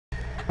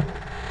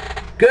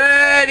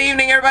Good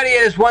evening, everybody.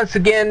 It is once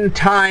again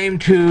time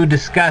to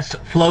discuss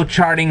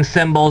flowcharting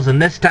symbols,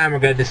 and this time we're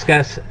going to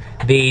discuss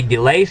the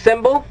delay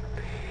symbol.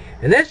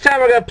 And this time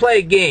we're going to play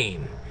a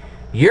game.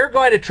 You're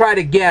going to try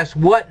to guess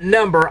what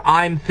number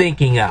I'm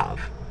thinking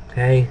of.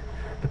 Okay?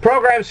 The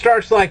program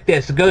starts like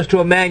this. It goes to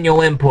a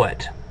manual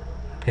input.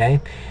 Okay?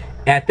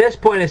 At this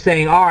point it's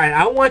saying, alright,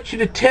 I want you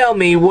to tell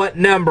me what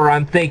number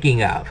I'm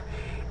thinking of.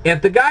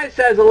 If the guy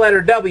says a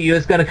letter W,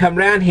 it's going to come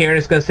down here and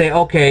it's going to say,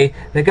 okay,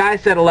 the guy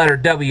said a letter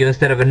W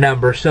instead of a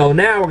number, so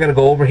now we're going to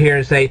go over here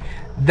and say,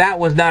 that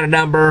was not a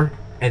number,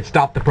 and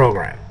stop the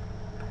program.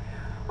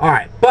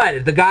 Alright, but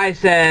if the guy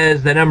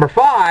says the number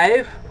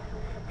 5,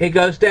 it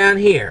goes down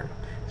here.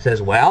 It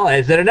says, well,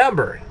 is it a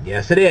number?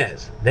 Yes, it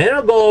is. Then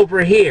it'll go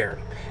over here,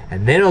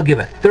 and then it'll give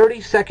a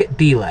 30-second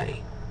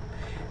delay.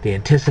 The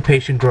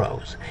anticipation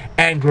grows,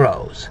 and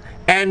grows,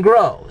 and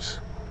grows.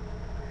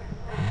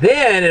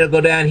 Then it'll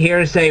go down here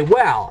and say,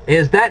 well,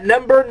 is that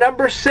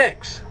number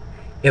 6?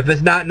 If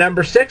it's not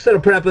number 6, it'll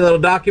put up a little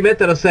document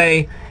that'll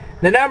say,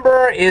 the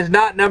number is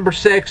not number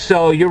 6,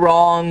 so you're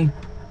wrong,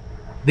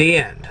 the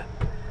end.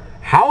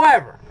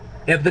 However,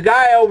 if the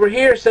guy over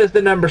here says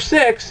the number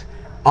 6,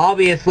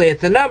 obviously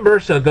it's a number,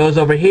 so it goes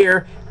over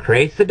here,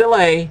 creates the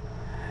delay,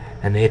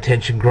 and the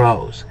attention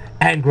grows,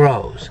 and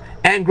grows,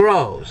 and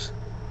grows.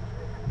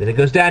 Then it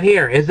goes down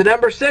here. Is the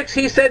number 6?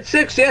 He said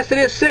 6. Yes, it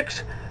is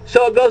 6.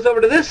 So it goes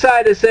over to this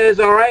side and says,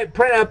 alright,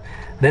 print up,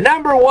 the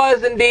number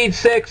was indeed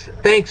 6,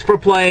 thanks for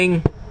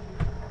playing,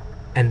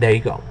 and there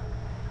you go.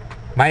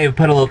 Might even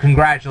put a little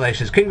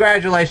congratulations.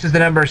 Congratulations, the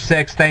number is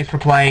 6, thanks for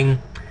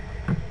playing,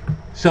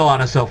 so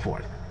on and so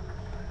forth.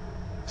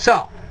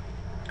 So,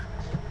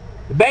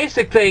 the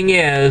basic thing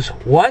is,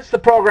 once the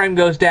program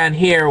goes down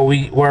here,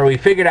 where we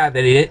figured out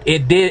that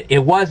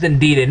it was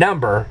indeed a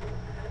number,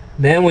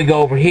 then we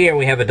go over here,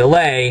 we have a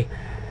delay,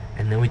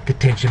 and then the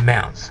tension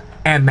mounts.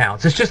 And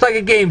mounts. It's just like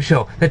a game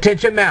show. The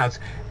tension mounts.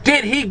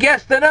 Did he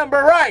guess the number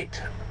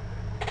right?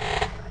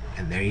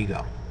 And there you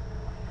go.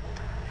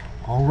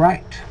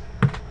 Alright.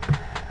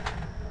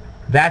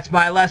 That's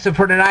my lesson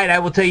for tonight. I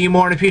will tell you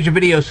more in a future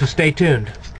video, so stay tuned.